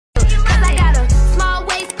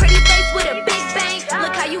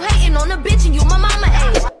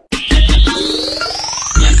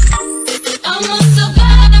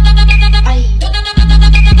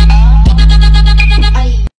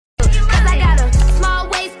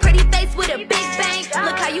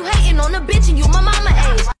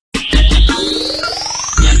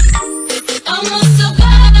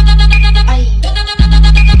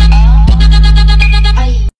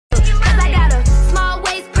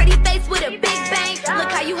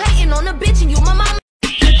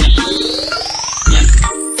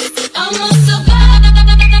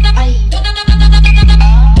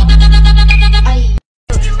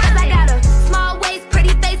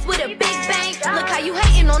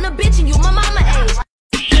on a bitch and you my mama age.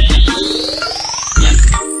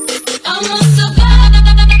 I'ma survive.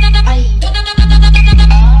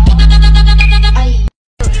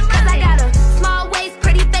 Cause I got a small waist,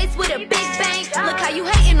 pretty face with a big bang. Look how you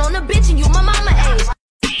hating on a bitch and you my mama age.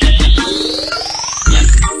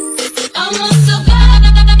 I'ma survive.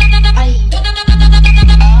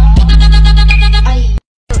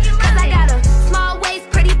 Cause I got a small waist,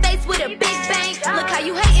 pretty face with a big bang. Look how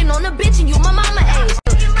you hating on a bitch and you my mama age.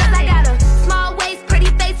 Cause I got a small waist, pretty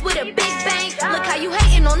face with a big bang. Look how you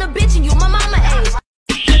hating on a bitch and you my mama age.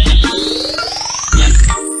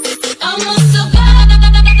 I'ma survive.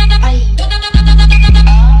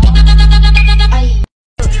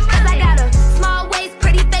 Cause I got a small waist,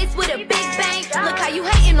 pretty face with a big bang. Look how you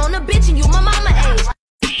hating on a bitch and you my mama age.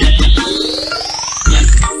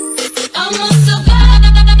 I'ma survive.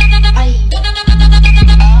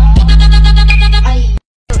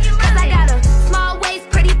 Cause I got a small waist,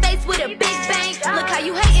 pretty face with a big bang. Look how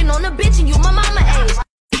you hating on a bitch and you my mama age.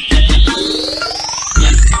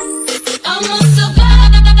 I'ma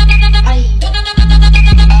survive.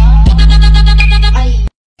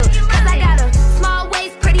 Cause I got a small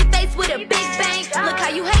waist, pretty face with a big bang. Look how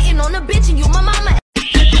you hating on a bitch and you my mama age.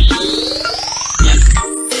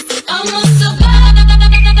 I'ma survive.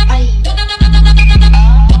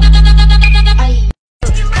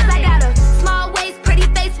 Cause I got a small waist, pretty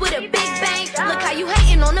face with a big bang. Look how you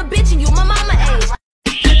hating on a bitch and you my mama age.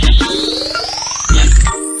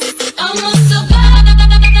 I'ma survive.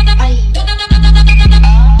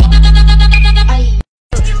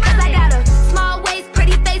 Cause I got a small waist,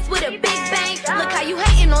 pretty face with a big bang. Look how you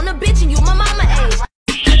hating on a bitch and you my mama age.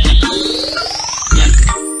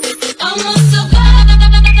 I'ma survive.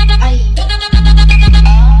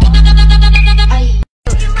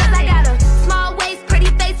 Cause I got a small waist, pretty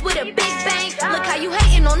face with a big bang. Look how you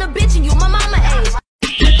hating on a bitch and you my mama age.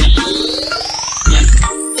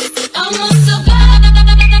 I'ma survive.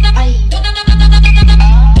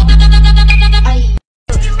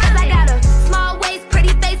 Cause I got a small waist,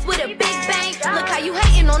 pretty face with a big bang. Look how you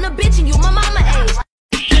hating on a bitch and you my mama age.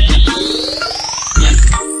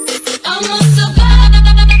 I'ma survive.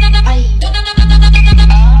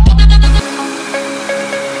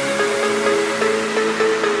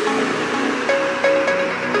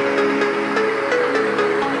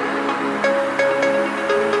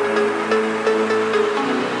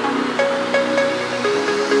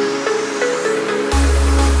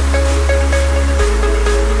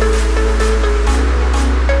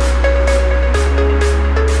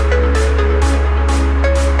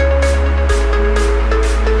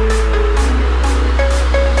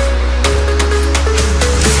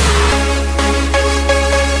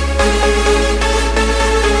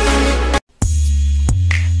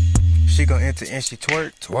 She gon' enter and she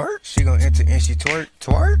twerk, twerk. She gon' enter and she twerk,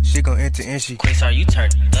 twerk. She gon' enter and she Queen, sorry, you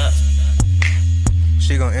turned it up.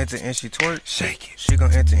 She gon' enter and she twerk, shake it. She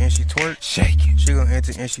gon' enter and she twerk, shake it. She gon'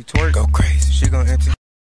 enter and she twerk, go crazy. She gon' enter.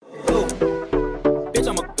 Ooh, bitch,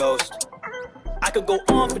 I'm a ghost. I could go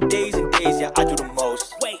on for days and days, yeah, I do the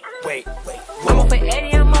most. Wait. I'm up for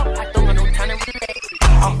Eddie, I'm up. I don't got no time to relate.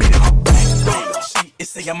 I'm beating her back. She is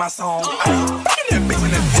singing my song. Bringing that bitch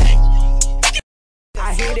in the tank.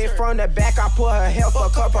 I hit it from the back, I put her health,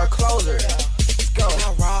 fuck up her closer. Let's go.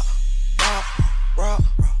 Now rock,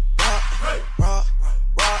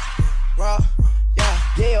 yeah.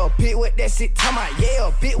 Yeah, bitch, what that shit talking about?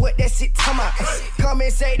 Yeah, bitch, what that shit talking about? Come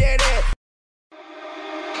and say that.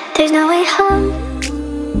 There's no way home,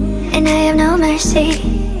 and I have no mercy.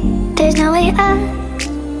 There's no way up,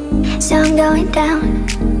 so I'm going down.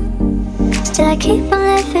 Still I keep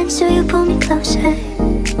on living, so you pull me closer.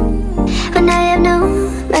 When I have no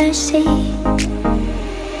mercy,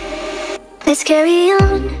 let's carry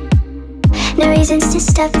on. No reasons to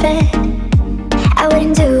stop it. I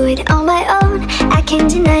wouldn't do it on my own, I can't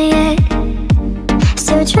deny it.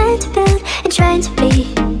 Still trying to build and trying to be.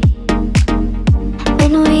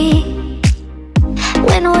 When we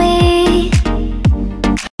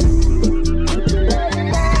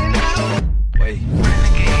Wait.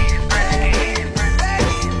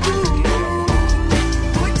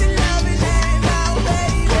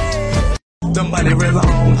 Somebody real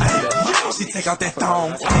long. She take out that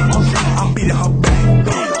thong. I'm beating her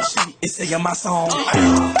back. She is singing my song. Fucking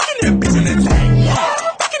that bitch in the tank.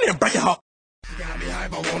 Fucking that breaking her. She got me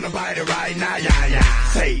hype, I wanna bite it right now, yeah.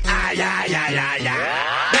 Say, yeah.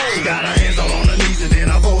 She got her hands all on her knees and then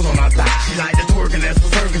her bows on her thigh. She like the twerking, that's for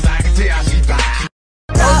certain, cause I can tell she fly.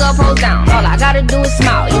 Pose up, pose down, all I gotta do is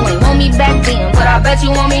smile. You ain't want me back then, but I bet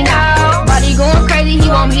you want me now. Body going crazy, he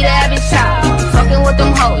want me to have his child. Fucking with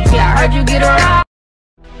them hoes, yeah, I heard you get around.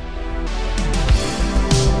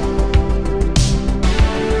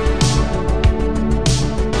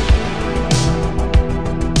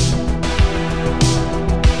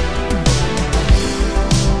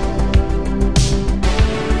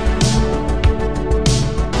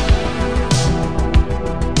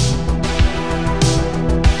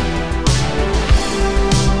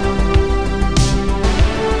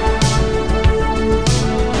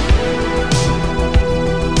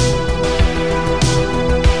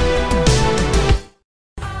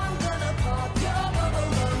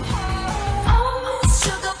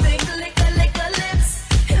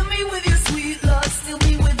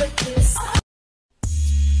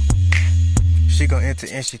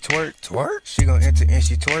 enter and she twerk, twerk. She gon' enter and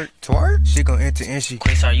she twerk, twerk. She gon' enter and she.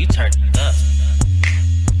 Chris, are you turned up?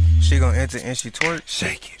 She gon' enter and she twerk,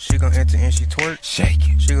 shake it. She gon' enter and she twerk, shake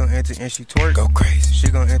it. She gon' enter and she twerk, go crazy. She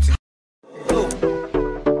gon' enter. Ooh,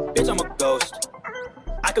 bitch, I'm a ghost.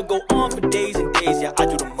 I could go on for days and days, yeah, I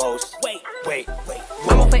do the most. Wait.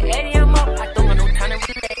 I'm up for Eddie, I'm up. I don't got no time to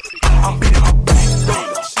relate. I'm beating her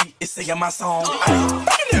back. She is singing my song. Fucking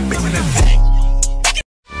that bitch in the back.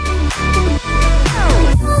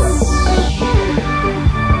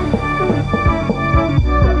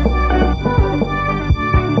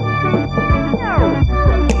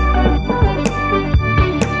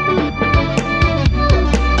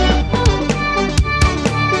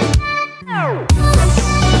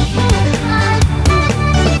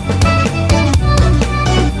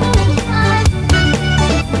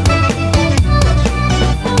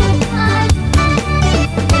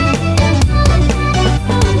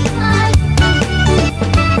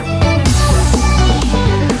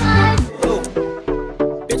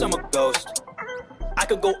 I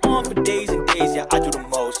could go on for days and days, yeah, I do the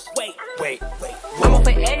most. Wait. I'm up for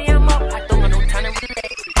Eddie, I'm up. I don't got no time to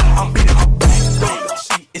relate. I'm beating her back.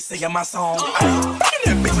 She is singing my song. Fucking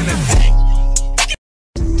that bitch in the back.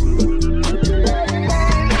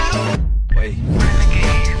 Wait.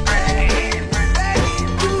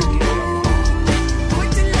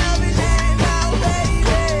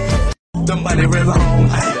 The money real long.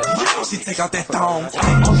 She take out that thong.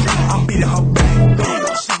 I'm beating her back.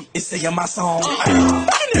 She is singing my song. Fucking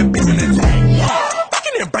that bitch in the back.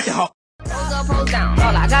 Fucking that breaking her. Pose up, pose down.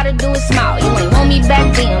 All I gotta do is smile. You ain't want me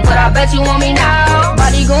back then, but I bet you want me now.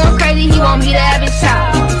 Body going crazy, he want me to have his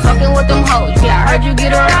child. Fucking with them hoes, yeah, I heard you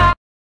get around.